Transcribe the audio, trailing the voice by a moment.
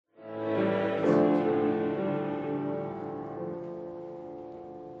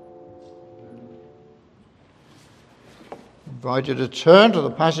invite you to turn to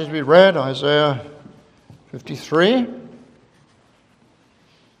the passage we read, Isaiah 53.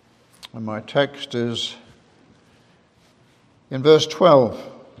 And my text is in verse 12.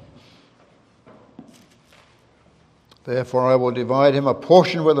 Therefore I will divide him a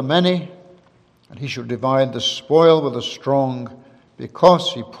portion with the many, and he shall divide the spoil with the strong,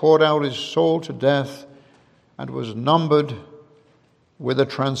 because he poured out his soul to death and was numbered with the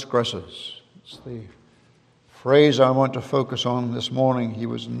transgressors. It's the phrase I want to focus on this morning. He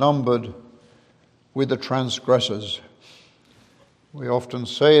was numbered with the transgressors. We often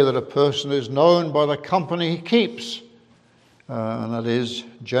say that a person is known by the company he keeps, and that is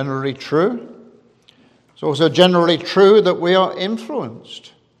generally true. It's also generally true that we are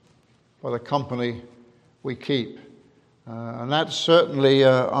influenced by the company we keep. And that's certainly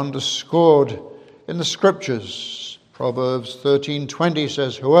underscored in the Scriptures. Proverbs 13:20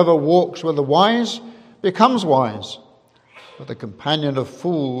 says, "Whoever walks with the wise becomes wise, but the companion of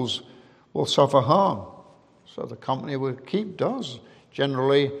fools will suffer harm." So the company we keep does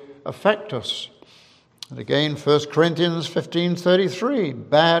generally affect us. And again, 1 Corinthians 15:33,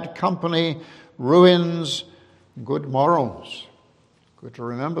 "Bad company ruins good morals." Good to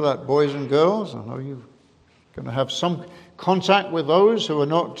remember that, boys and girls. I know you're going to have some contact with those who are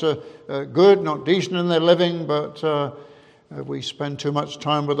not good, not decent in their living, but if we spend too much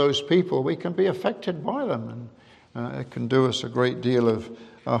time with those people, we can be affected by them, and it can do us a great deal of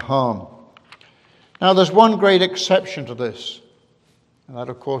harm. Now, there's one great exception to this, and that,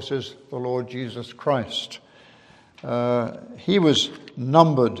 of course, is the Lord Jesus Christ. He was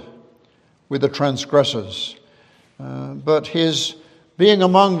numbered with the transgressors, but his being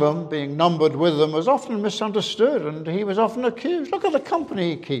among them, being numbered with them, was often misunderstood, and he was often accused. Look at the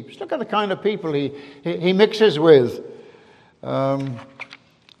company he keeps. Look at the kind of people he mixes with.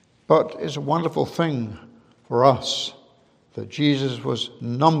 But it's a wonderful thing for us that Jesus was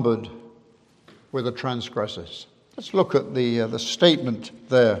numbered with the transgressors. Let's look at the statement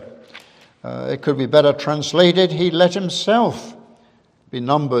there. It could be better translated, he let himself be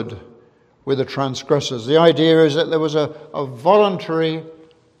numbered with the transgressors. The idea is that there was a voluntary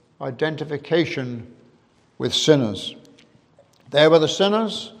identification with sinners. There were the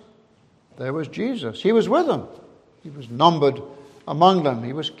sinners, there was Jesus. He was with them. He was numbered among them.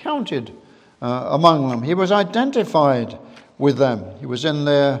 He was counted among them. He was identified with them. He was in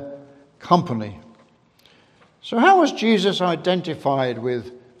their company. So how was Jesus identified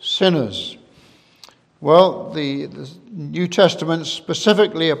with sinners? Well, the New Testament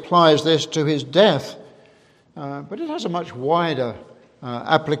specifically applies this to his death, but it has a much wider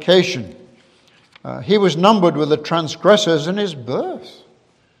application. He was numbered with the transgressors in his birth.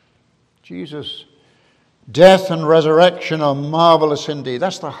 Jesus' death and resurrection are marvelous indeed.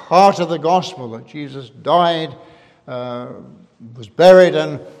 That's the heart of the gospel, that Jesus died, was buried,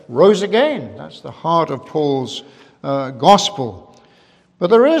 and rose again. That's the heart of Paul's gospel. But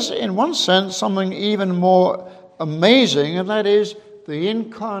there is, in one sense, something even more amazing, and that is the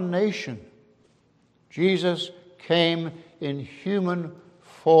incarnation. Jesus came in human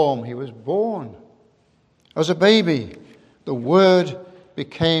form. He was born as a baby. The Word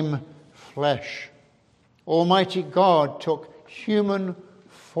became flesh. Almighty God took human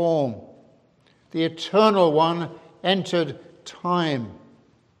form. The Eternal One entered time.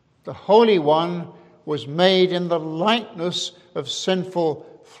 The Holy One was made in the likeness of sinful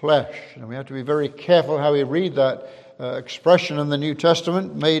flesh. And we have to be very careful how we read that expression in the New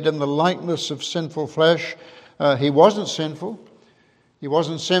Testament, made in the likeness of sinful flesh. He wasn't sinful. He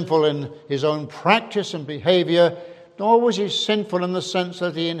wasn't sinful in his own practice and behavior, nor was he sinful in the sense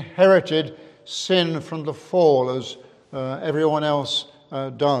that he inherited sin from the fall as everyone else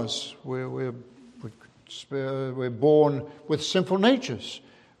does. We're born with sinful natures.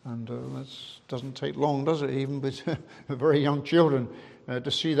 And that doesn't take long, does it, even with very young children,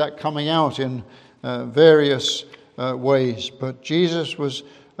 to see that coming out in various ways. But Jesus was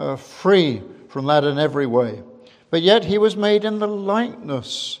free from that in every way. But yet he was made in the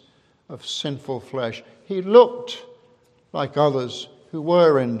likeness of sinful flesh. He looked like others who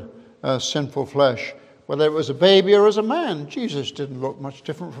were in sinful flesh, whether it was a baby or as a man. Jesus didn't look much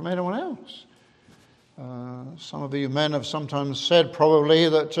different from anyone else. Some of you men have sometimes said probably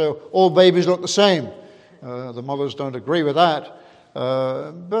that all babies look the same. The mothers don't agree with that.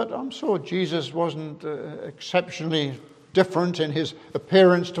 But I'm sure Jesus wasn't exceptionally different in his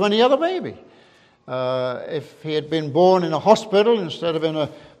appearance to any other baby. If he had been born in a hospital instead of in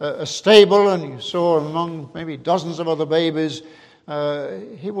a stable, and you saw among maybe dozens of other babies,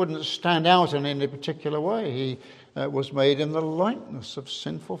 he wouldn't stand out in any particular way. He was made in the likeness of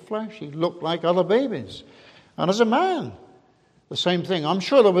sinful flesh. He looked like other babies. And as a man, the same thing. I'm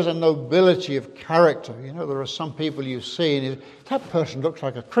sure there was a nobility of character. You know, there are some people you see, and that person looks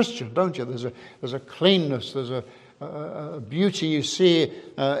like a Christian, don't you? There's a cleanness, there's a beauty you see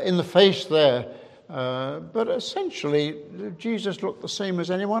in the face there. But essentially, Jesus looked the same as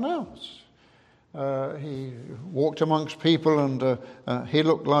anyone else. He walked amongst people, and he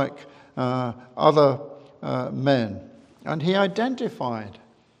looked like other men. And he identified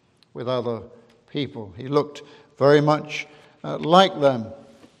with other people. He looked very much like them.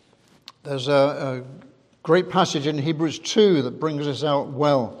 There's a great passage in Hebrews 2 that brings this out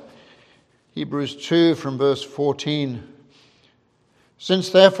well. Hebrews 2 from verse 14. Since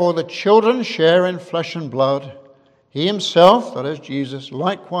therefore the children share in flesh and blood, he himself, that is Jesus,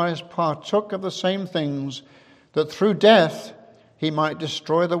 likewise partook of the same things, that through death he might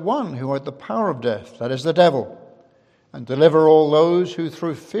destroy the one who had the power of death, that is the devil, and deliver all those who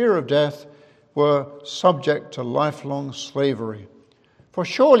through fear of death were subject to lifelong slavery. For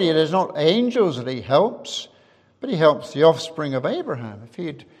surely it is not angels that he helps, but he helps the offspring of Abraham. If he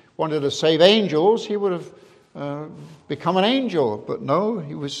had wanted to save angels, he would have become an angel. But no,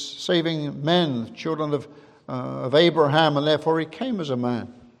 he was saving men, children of Abraham, and therefore he came as a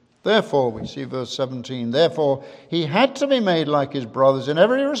man. Therefore, we see verse 17, therefore he had to be made like his brothers in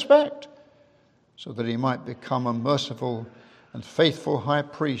every respect, so that he might become a merciful and faithful high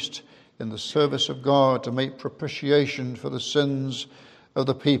priest in the service of God to make propitiation for the sins of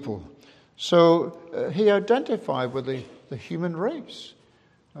the people. So he identified with the human race.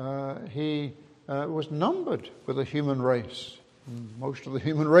 He was numbered with the human race. Most of the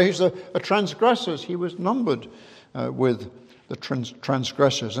human race are transgressors. He was numbered with the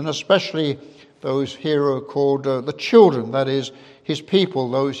transgressors, and especially those here who are called the children, that is, his people,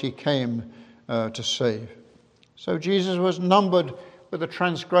 those he came to save. So Jesus was numbered with the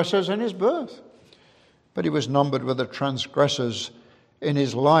transgressors in his birth, but he was numbered with the transgressors in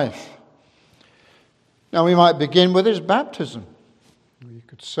his life. Now we might begin with his baptism. You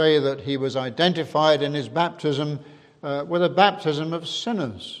could say that he was identified in his baptism with a baptism of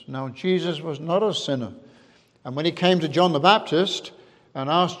sinners. Now Jesus was not a sinner, and when he came to John the Baptist and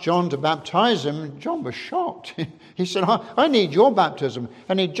asked John to baptize him, John was shocked. He said, I need your baptism.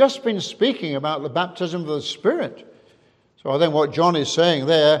 And he'd just been speaking about the baptism of the Spirit. So I think what John is saying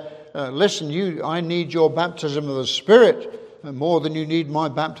there, listen, I need your baptism of the Spirit more than you need my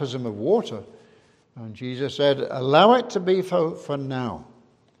baptism of water. And Jesus said, allow it to be for now.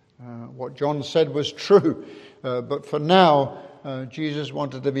 What John said was true, but for now, Jesus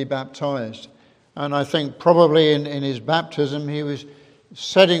wanted to be baptized. And I think probably in his baptism, he was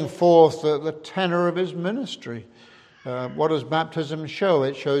setting forth the tenor of his ministry. What does baptism show?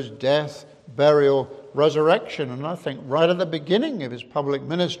 It shows death, burial, resurrection. And I think right at the beginning of his public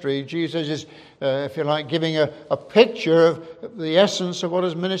ministry, Jesus is, if you like, giving a picture of the essence of what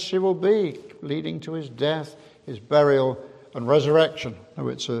his ministry will be, leading to his death, his burial, and resurrection. Now,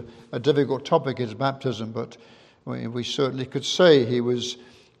 it's a difficult topic, his baptism, but we certainly could say he was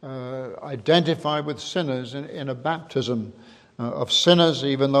identified with sinners in a baptism of sinners,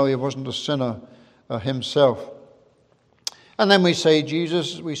 even though he wasn't a sinner himself. And then we see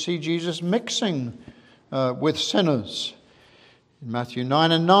Jesus mixing with sinners. In Matthew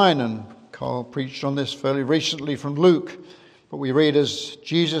 9:9, and Carl preached on this fairly recently from Luke, but we read as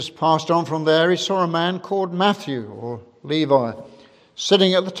Jesus passed on from there, he saw a man called Matthew, or Levi,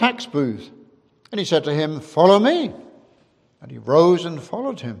 sitting at the tax booth. And he said to him, follow me. And he rose and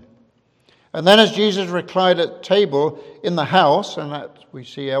followed him. And then as Jesus reclined at table in the house, and that we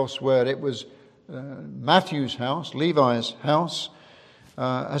see elsewhere, it was Matthew's house, Levi's house,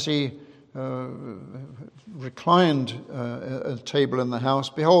 as he reclined at a table in the house,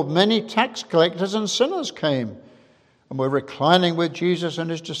 behold, many tax collectors and sinners came and were reclining with Jesus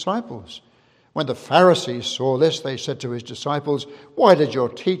and his disciples. When the Pharisees saw this, they said to his disciples, why did your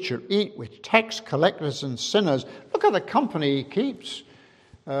teacher eat with tax collectors and sinners? Look at the company he keeps,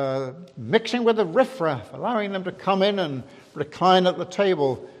 mixing with the riffraff, allowing them to come in and recline at the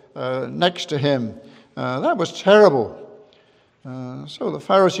table next to him. That was terrible. So the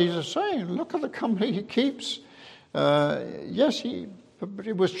Pharisees are saying, look at the company he keeps. Yes, but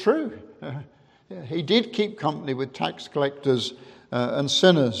it was true. He did keep company with tax collectors and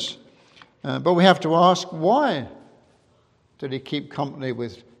sinners. But we have to ask, why did he keep company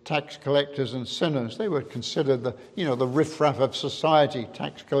with tax collectors and sinners? They were considered the riffraff of society.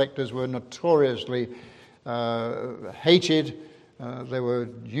 Tax collectors were notoriously hated. They were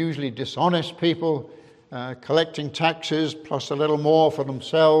usually dishonest people, collecting taxes plus a little more for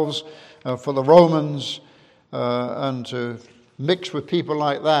themselves, for the Romans, and to mix with people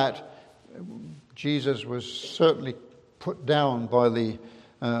like that. Jesus was certainly put down by the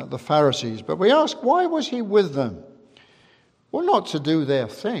Pharisees. But we ask, why was he with them? Well, not to do their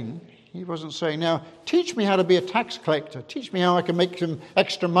thing. He wasn't saying, now, teach me how to be a tax collector. Teach me how I can make some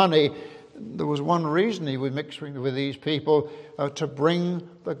extra money. There was one reason he was mixing with these people, to bring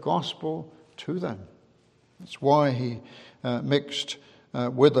the gospel to them. That's why he mixed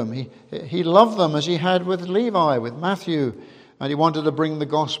with them. He loved them as he had with Levi, with Matthew, and he wanted to bring the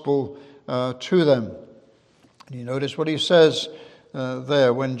gospel to them. And you notice what he says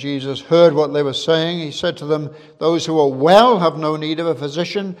there. When Jesus heard what they were saying, he said to them, those who are well have no need of a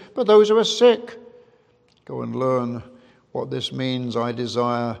physician, but those who are sick. Go and learn what this means. I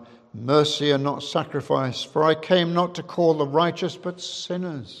desire mercy and not sacrifice, for I came not to call the righteous, but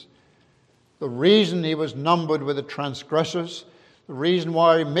sinners. The reason he was numbered with the transgressors, the reason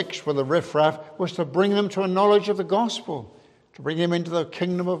why he mixed with the riffraff, was to bring them to a knowledge of the gospel, to bring them into the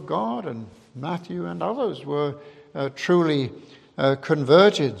kingdom of God. And Matthew and others were truly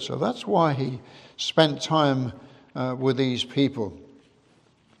converted. So that's why he spent time with these people.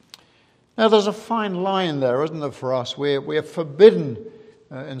 Now there's a fine line there, isn't there, for us? We are forbidden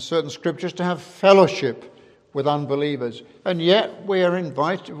in certain scriptures to have fellowship with unbelievers, and yet we are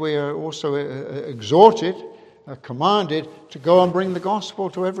invited, we are also exhorted, commanded to go and bring the gospel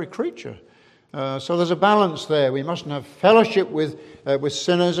to every creature. So there's a balance there. We mustn't have fellowship with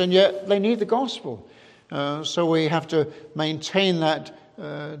sinners, and yet they need the gospel. So we have to maintain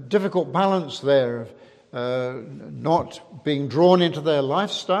that difficult balance there of not being drawn into their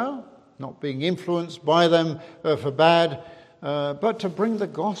lifestyle, not being influenced by them for bad, but to bring the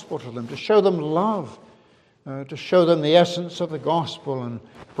gospel to them, to show them love, to show them the essence of the gospel and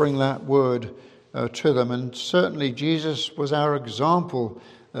bring that word to them. And certainly Jesus was our example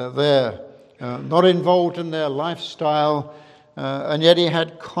there, not involved in their lifestyle, and yet he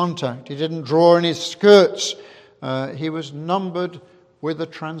had contact. He didn't draw in his skirts. He was numbered with the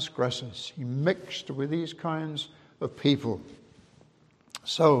transgressors. He mixed with these kinds of people.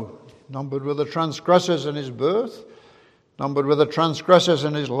 So, numbered with the transgressors in his birth, numbered with the transgressors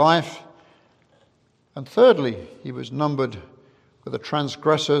in his life, and thirdly, he was numbered with the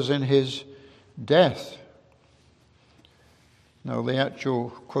transgressors in his death. Now, the actual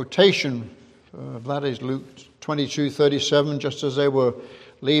quotation of that is Luke 22:37. Just as they were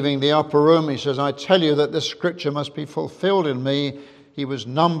leaving the upper room, he says, I tell you that this scripture must be fulfilled in me. He was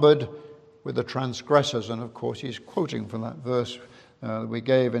numbered with the transgressors. And of course, he's quoting from that verse that we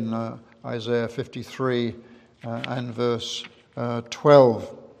gave in Isaiah 53 and verse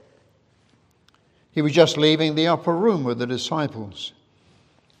 12. He was just leaving the upper room with the disciples.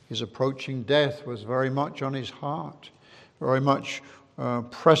 His approaching death was very much on his heart, very much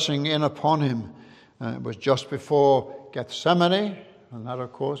pressing in upon him. It was just before Gethsemane, and that,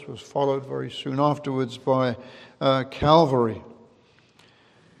 of course, was followed very soon afterwards by Calvary.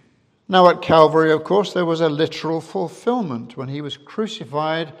 Now at Calvary, of course, there was a literal fulfillment when he was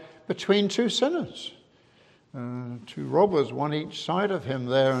crucified between two sinners, two robbers, one each side of him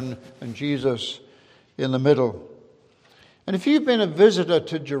there, and Jesus in the middle. And if you've been a visitor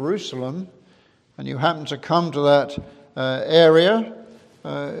to Jerusalem and you happen to come to that area,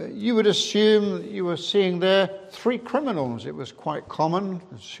 you would assume you were seeing there three criminals. It was quite common,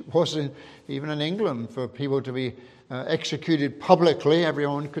 it was even in England, for people to be executed publicly.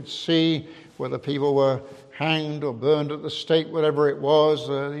 Everyone could see whether people were hanged or burned at the stake, whatever it was.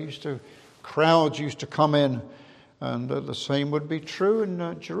 Crowds used to come in. And the same would be true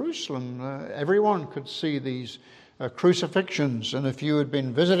in Jerusalem. Everyone could see these crucifixions. And if you had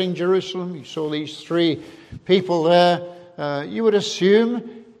been visiting Jerusalem, you saw these three people there, you would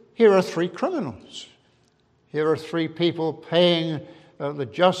assume here are three criminals. Here are three people paying the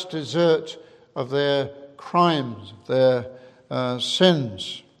just desert of their crimes, of their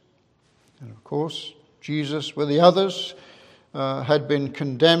sins. And of course, Jesus, with the others, had been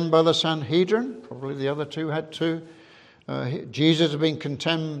condemned by the Sanhedrin. Probably the other two had too. Jesus had been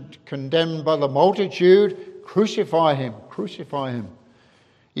condemned by the multitude. Crucify him, crucify him.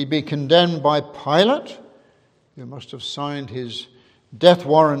 He'd be condemned by Pilate, who must have signed his death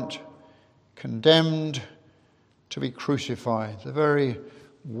warrant, condemned to be crucified. The very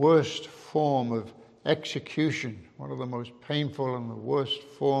worst form of execution, one of the most painful and the worst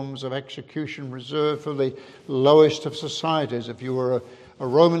forms of execution reserved for the lowest of societies. If you were a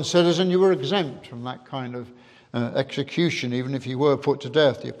Roman citizen, you were exempt from that kind of execution, even if you were put to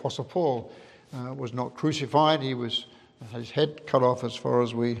death. The Apostle Paul was not crucified. He was his head cut off, as far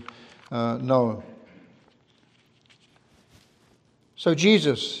as we know. So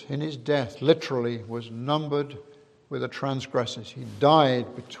Jesus, in his death, literally was numbered with the transgressors. He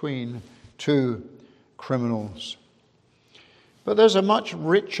died between two criminals. But there's a much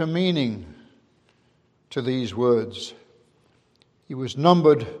richer meaning to these words. He was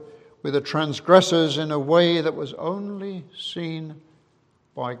numbered with the transgressors in a way that was only seen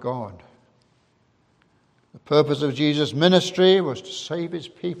by God. The purpose of Jesus' ministry was to save his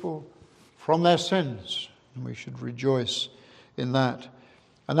people from their sins, and we should rejoice in that.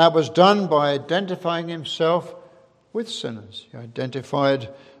 And that was done by identifying himself with sinners. He identified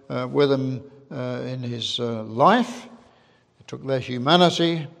with them in his life. He took their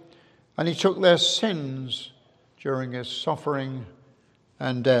humanity, and he took their sins during his suffering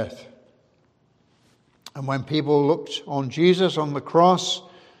and death. And when people looked on Jesus on the cross,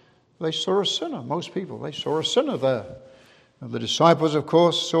 they saw a sinner. Most people, they saw a sinner there. And the disciples, of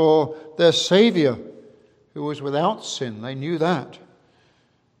course, saw their Savior, who was without sin. They knew that.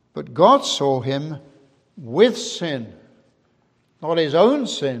 But God saw him with sin. Not his own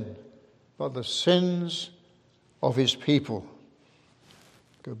sin, but the sins of his people.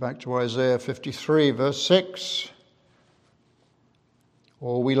 Go back to Isaiah 53, verse 6.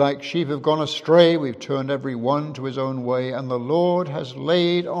 All we like sheep have gone astray, we've turned every one to his own way, and the Lord has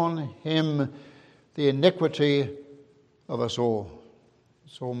laid on him the iniquity of us all.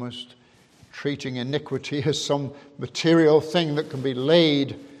 It's almost treating iniquity as some material thing that can be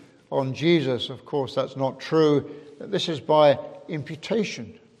laid on Jesus. Of course, that's not true. This is by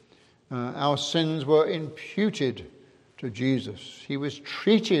imputation. Our sins were imputed to Jesus. He was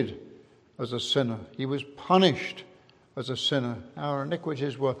treated as a sinner. He was punished as a sinner. Our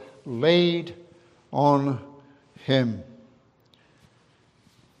iniquities were laid on him.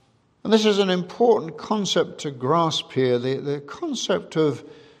 And this is an important concept to grasp here, the concept of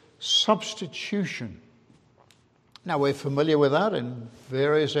substitution. Now, we're familiar with that in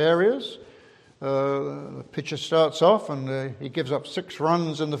various areas. The pitcher starts off and he gives up 6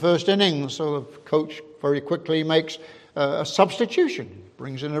 runs in the first innings, so the coach very quickly makes a substitution,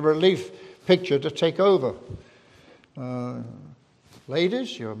 brings in a relief pitcher to take over.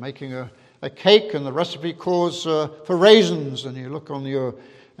 Ladies, you're making a cake and the recipe calls for raisins, and you look on your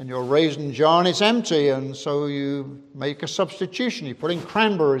raisin jar and it's empty, and so you make a substitution. You put in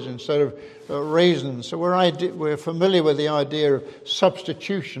cranberries instead of raisins. So we're familiar with the idea of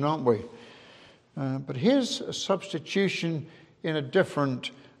substitution, aren't we? But here's a substitution in a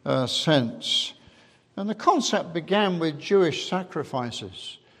different sense. And the concept began with Jewish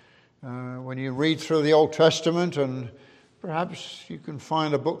sacrifices. When you read through the Old Testament, and perhaps you can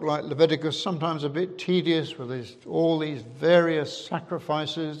find a book like Leviticus sometimes a bit tedious with all these various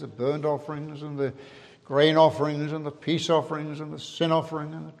sacrifices, the burnt offerings and the grain offerings and the peace offerings and the sin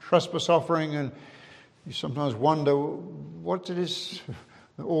offering and the trespass offering, and you sometimes wonder, what did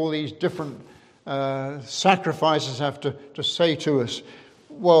all these different sacrifices have to say to us?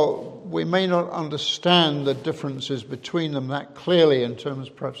 Well, we may not understand the differences between them that clearly in terms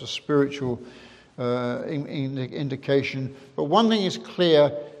perhaps of spiritual indication. But one thing is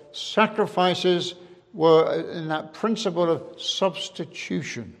clear, sacrifices were in that principle of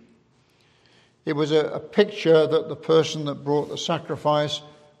substitution. It was a picture that the person that brought the sacrifice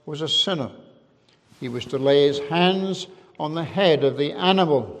was a sinner. He was to lay his hands on the head of the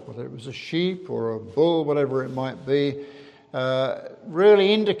animal, whether it was a sheep or a bull, whatever it might be,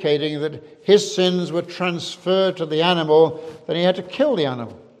 really indicating that his sins were transferred to the animal, then he had to kill the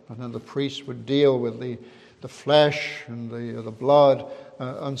animal. And then the priest would deal with the flesh and the blood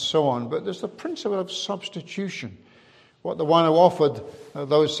and so on. But there's the principle of substitution. What the one who offered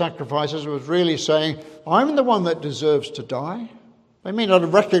those sacrifices was really saying, I'm the one that deserves to die. They may not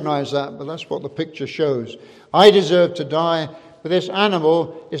have recognized that, but that's what the picture shows. I deserve to die, but this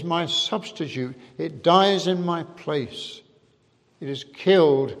animal is my substitute. It dies in my place. It is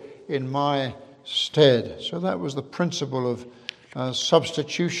killed in my stead. So that was the principle of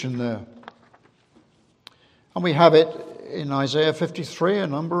substitution there. And we have it in Isaiah 53 a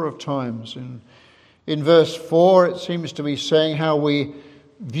number of times. In verse 4, it seems to be saying how we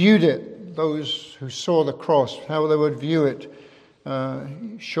viewed it, those who saw the cross, how they would view it.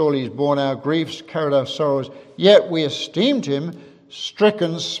 Surely he's borne our griefs, carried our sorrows, yet we esteemed him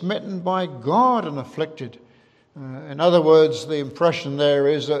stricken, smitten by God, and afflicted. In other words, the impression there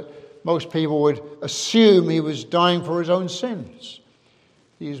is that most people would assume he was dying for his own sins.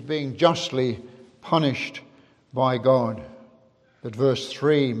 He is being justly punished by God. But verse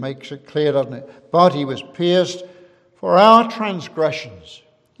 3 makes it clear, doesn't it? But he was pierced for our transgressions.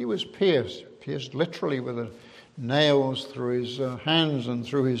 He was pierced literally with the nails through his hands and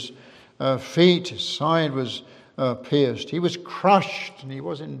through his feet. His side was pierced. He was crushed, and he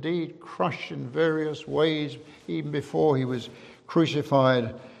was indeed crushed in various ways even before he was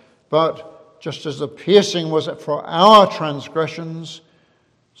crucified. But just as the piercing was for our transgressions,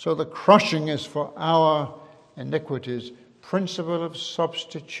 so the crushing is for our iniquities. Principle of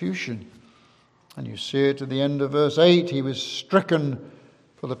substitution. And you see it at the end of verse 8. He was stricken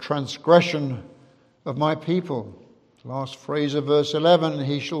for the transgression of my people. Last phrase of verse 11,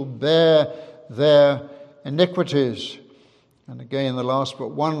 he shall bear their iniquities. And again, the last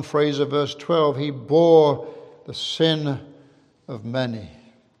but one phrase of verse 12, he bore the sin of many.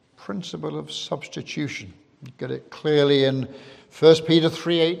 Principle of substitution. You get it clearly in 1 Peter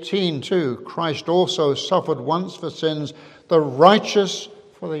 3:18 too. Christ also suffered once for sins, the righteous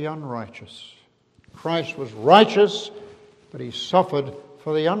for the unrighteous. Christ was righteous, but he suffered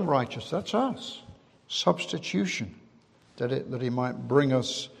for the unrighteous. That's us. Substitution. That he might bring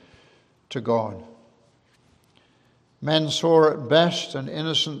us to God. Men saw at best an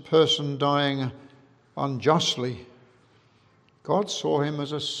innocent person dying unjustly. God saw him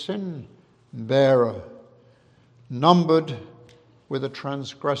as a sin bearer, numbered with the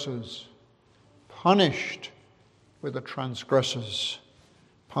transgressors, punished with the transgressors,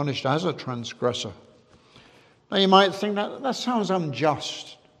 punished as a transgressor. Now you might think that sounds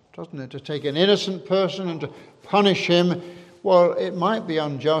unjust, doesn't it? To take an innocent person and to punish him. Well, it might be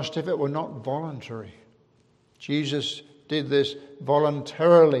unjust if it were not voluntary. Jesus did this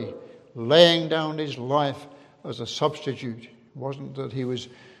voluntarily, laying down his life as a substitute. It wasn't that he was,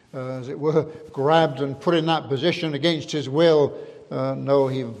 as it were, grabbed and put in that position against his will. No,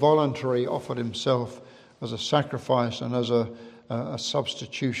 he voluntarily offered himself as a sacrifice and as a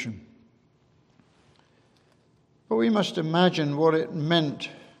substitution. But we must imagine what it meant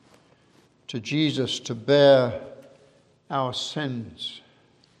to Jesus to bear our sins.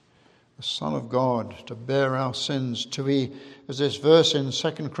 The Son of God, to bear our sins, to be, as this verse in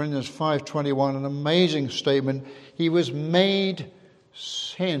 2 Corinthians 5:21, an amazing statement, he was made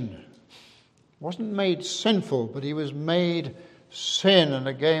sin. He wasn't made sinful, but he was made sin. And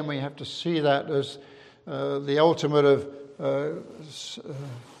again, we have to see that as the ultimate of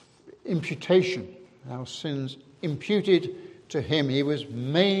imputation. Our sins imputed to him. He was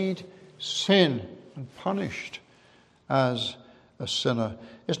made sin and punished as a sinner.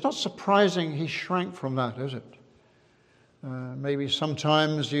 It's not surprising he shrank from that, is it? Maybe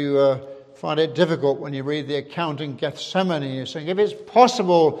sometimes you find it difficult when you read the account in Gethsemane. You're saying, if it's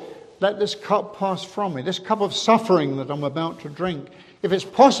possible, let this cup pass from me. This cup of suffering that I'm about to drink. If it's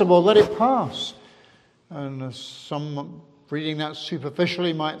possible, let it pass. And some reading that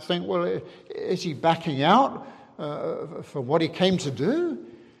superficially might think, well, is he backing out for what he came to do?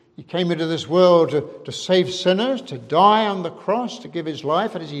 He came into this world to save sinners, to die on the cross, to give his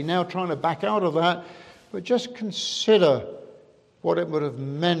life. And is he now trying to back out of that? But just consider what it would have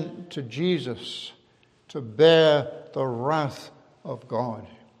meant to Jesus to bear the wrath of God.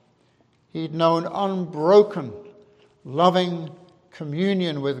 He'd known unbroken, loving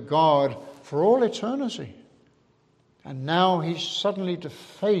communion with God for all eternity. And now he's suddenly to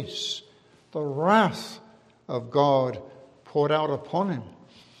face the wrath of God poured out upon him.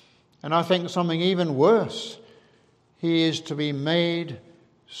 And I think something even worse. He is to be made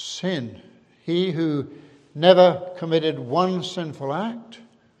sin. He who never committed one sinful act,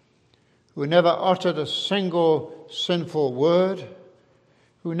 who never uttered a single sinful word,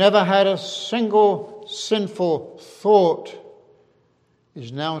 who never had a single sinful thought,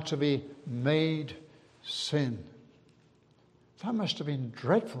 is now to be made sin. That must have been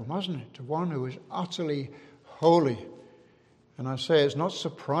dreadful, mustn't it, to one who was utterly holy. And I say it's not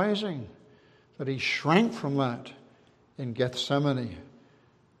surprising that he shrank from that in Gethsemane.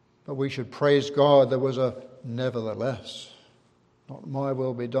 But we should praise God there was a nevertheless. Not my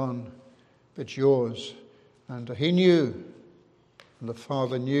will be done, but yours. And he knew, and the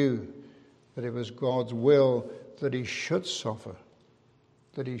Father knew, that it was God's will that he should suffer,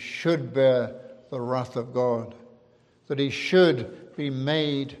 that he should bear the wrath of God, that he should be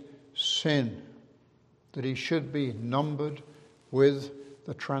made sin, that he should be numbered with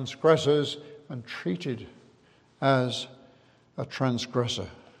the transgressors and treated as a transgressor.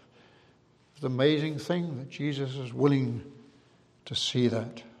 It's an amazing thing that Jesus is willing to see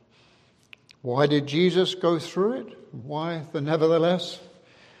that. Why did Jesus go through it? Why the nevertheless?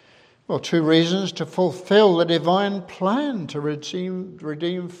 Well, two reasons: to fulfill the divine plan to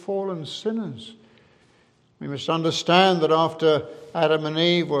redeem fallen sinners. We must understand that after Adam and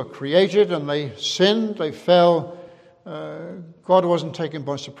Eve were created and they sinned, they fell, God wasn't taken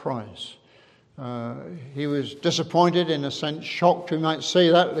by surprise. He was disappointed, in a sense, shocked, we might say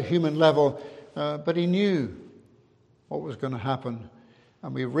that at the human level, but he knew what was going to happen.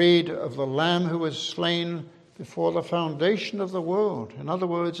 And we read of the Lamb who was slain before the foundation of the world. In other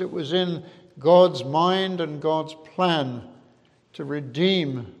words, it was in God's mind and God's plan to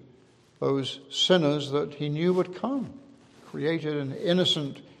redeem those sinners that he knew would come. Created an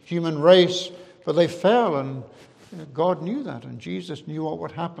innocent human race, but they fell, and God knew that, and Jesus knew what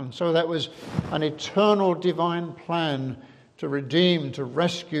would happen. So that was an eternal divine plan to redeem, to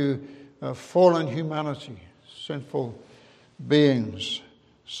rescue fallen humanity, sinful beings.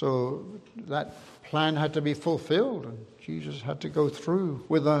 So that plan had to be fulfilled, and Jesus had to go through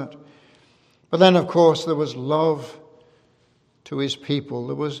with that. But then, of course, there was love to his people.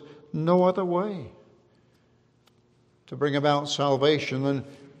 There was no other way to bring about salvation than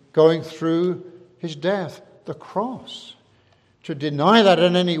going through his death, the cross. To deny that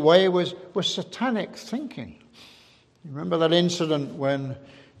in any way was satanic thinking. You remember that incident when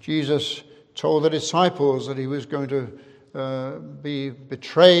Jesus told the disciples that he was going to be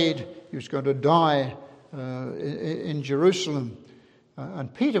betrayed, he was going to die in Jerusalem.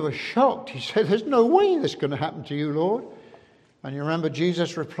 And Peter was shocked. He said, "There's no way this is going to happen to you, Lord." And you remember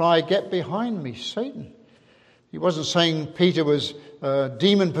Jesus replied, "Get behind me, Satan." He wasn't saying Peter was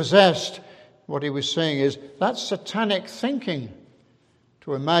demon-possessed. What he was saying is that's satanic thinking,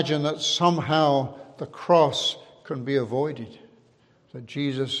 to imagine that somehow the cross can be avoided, that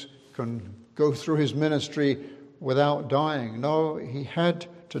Jesus can go through his ministry without dying. No, he had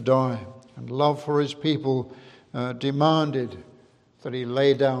to die, and love for his people demanded that he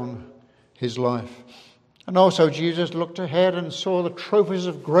lay down his life. And also Jesus looked ahead and saw the trophies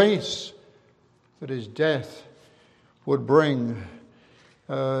of grace that his death would bring.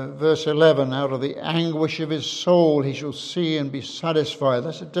 Verse 11, out of the anguish of his soul he shall see and be satisfied.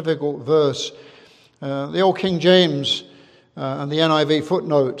 That's a difficult verse. The old King James and the NIV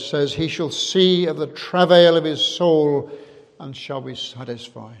footnote says, he shall see of the travail of his soul and shall be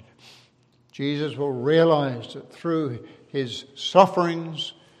satisfied. Jesus will realize that through his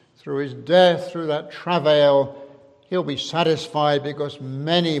sufferings, through his death, through that travail, he'll be satisfied because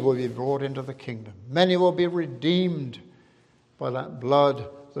many will be brought into the kingdom. Many will be redeemed by that blood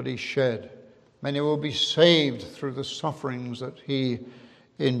that he shed. Many will be saved through the sufferings that he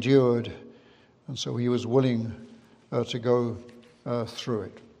endured. And so he was willing to go through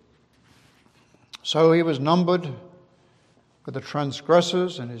it. So he was numbered with the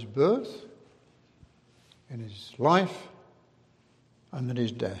transgressors in his birth, in his life, and in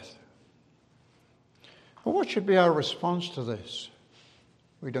his death. But what should be our response to this?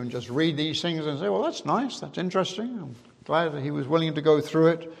 We don't just read these things and say, well, that's nice, that's interesting. I'm glad that he was willing to go through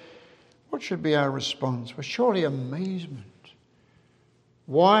it. What should be our response? Well, surely amazement.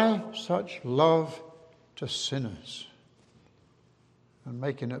 Why such love to sinners? And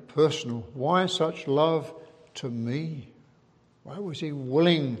making it personal. Why such love to me? Why was he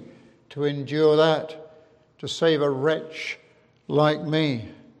willing to endure that, to save a wretch like me?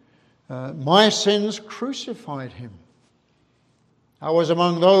 My sins crucified him. I was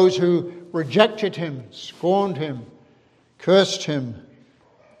among those who rejected him, scorned him, cursed him.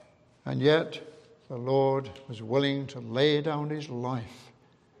 And yet the Lord was willing to lay down his life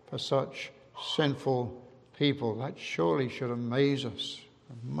for such sinful people. That surely should amaze us.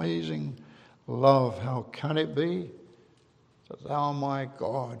 Amazing love. How can it be that thou, my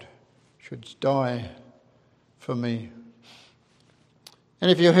God, shouldst die for me? And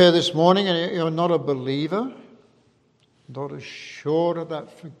if you're here this morning and you're not a believer, not assured of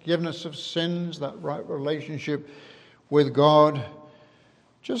that forgiveness of sins, that right relationship with God,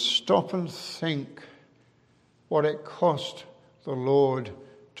 just stop and think what it cost the Lord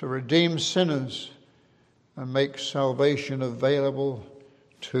to redeem sinners and make salvation available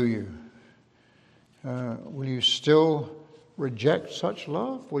to you. Will you still reject such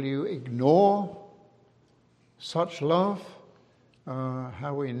love? Will you ignore such love?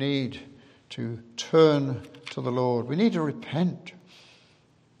 How we need to turn to the Lord. We need to repent.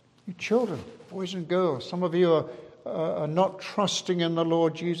 You children, boys and girls, some of you are not trusting in the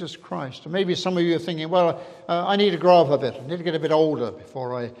Lord Jesus Christ. And maybe some of you are thinking, well, I need to grow up a bit. I need to get a bit older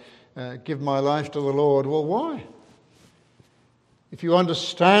before I give my life to the Lord. Well, why? If you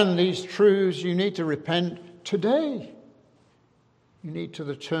understand these truths, you need to repent today. You need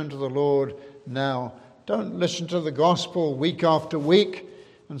to turn to the Lord now. Don't listen to the gospel week after week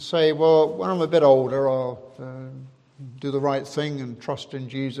and say, well, when I'm a bit older, I'll do the right thing and trust in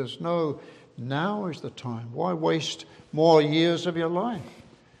Jesus. No, now is the time. Why waste more years of your life?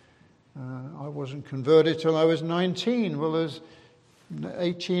 I wasn't converted till I was 19. Well, there's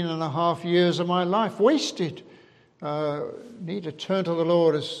 18 and a half years of my life wasted. Need to turn to the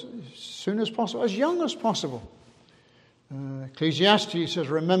Lord as soon as possible, as young as possible. Ecclesiastes says,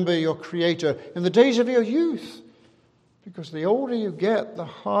 remember your Creator in the days of your youth, Because the older you get, the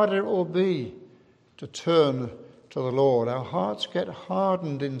harder it will be to turn to the Lord. Our hearts get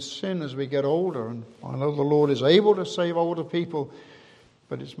hardened in sin as we get older. And I know the Lord is able to save older people,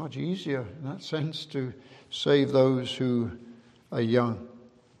 but it's much easier in that sense to save those who are young.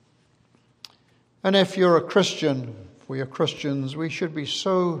 And if you're a Christian, if we are Christians, we should be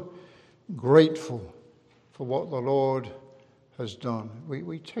so grateful for what the Lord has done.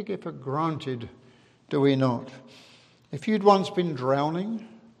 We take it for granted, do we not? If you'd once been drowning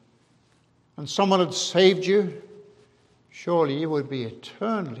and someone had saved you, surely you would be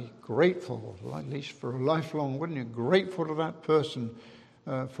eternally grateful, at least for a lifelong, wouldn't you? Grateful to that person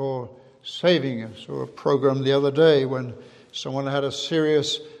for saving us. Or a program the other day when someone had a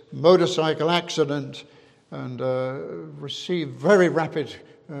serious motorcycle accident and received very rapid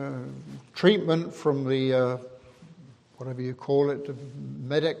treatment from the whatever you call it, the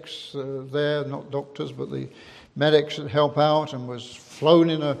medics there, not doctors, but the medics that help out, and was flown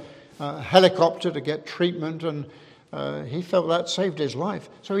in a helicopter to get treatment, and he felt that saved his life.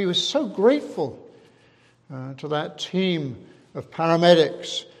 So he was so grateful to that team of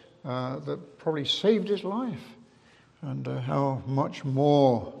paramedics that probably saved his life. And how much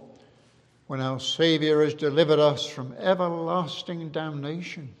more when our Saviour has delivered us from everlasting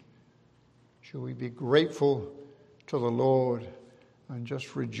damnation. Shall we be grateful to the Lord and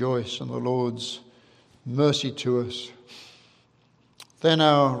just rejoice in the Lord's mercy to us? Then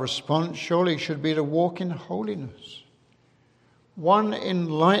our response surely should be to walk in holiness. One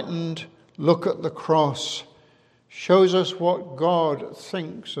enlightened look at the cross shows us what God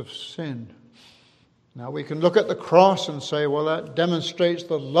thinks of sin. Now we can look at the cross and say, well, that demonstrates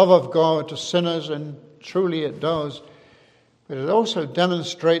the love of God to sinners, and truly it does. But it also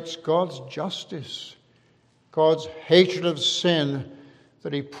demonstrates God's justice, God's hatred of sin,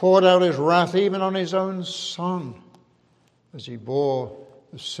 that he poured out his wrath even on his own Son as he bore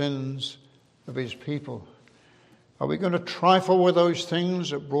the sins of his people. Are we going to trifle with those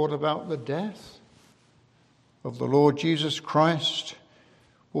things that brought about the death of the Lord Jesus Christ?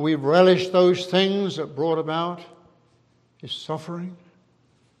 Will we relish those things that brought about his suffering?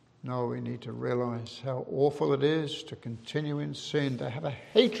 No, we need to realize how awful it is to continue in sin, to have a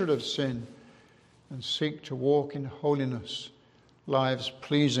hatred of sin, and seek to walk in holiness, lives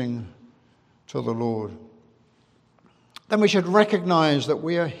pleasing to the Lord. Then we should recognize that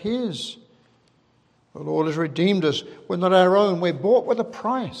we are his. The Lord has redeemed us. We're not our own. We're bought with a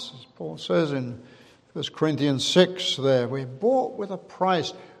price, as Paul says in 1 Corinthians 6 there. We're bought with a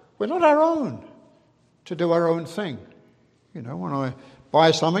price. We're not our own to do our own thing. You know, when I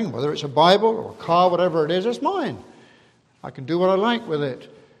buy something, whether it's a Bible or a car, whatever it is, it's mine. I can do what I like with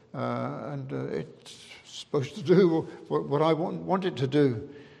it. And it's supposed to do what I want it to do.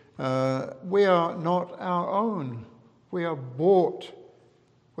 We are not our own. We are bought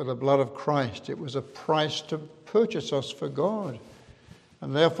with the blood of Christ. It was a price to purchase us for God.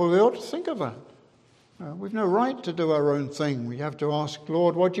 And therefore we ought to think of that. We've no right to do our own thing. We have to ask,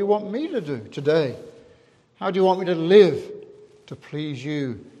 Lord, what do you want me to do today? How do you want me to live to please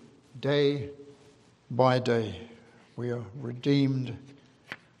you day by day? We are redeemed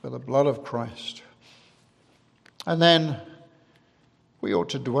by the blood of Christ. And then we ought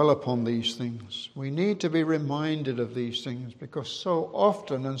to dwell upon these things. We need to be reminded of these things, because so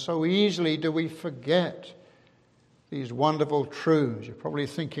often and so easily do we forget these wonderful truths. You're probably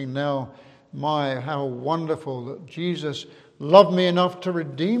thinking now, my, how wonderful that Jesus loved me enough to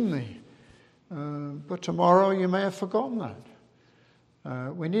redeem me. But tomorrow you may have forgotten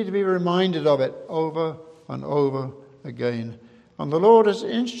that. We need to be reminded of it over and over again. And the Lord has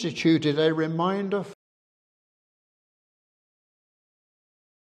instituted a reminder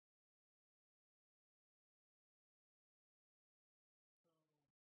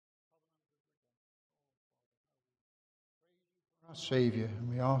our Saviour. And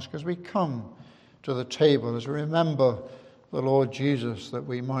we ask as we come to the table, as we remember the Lord Jesus, that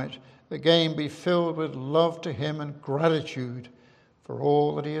we might again be filled with love to him and gratitude for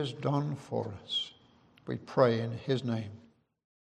all that he has done for us. We pray in his name.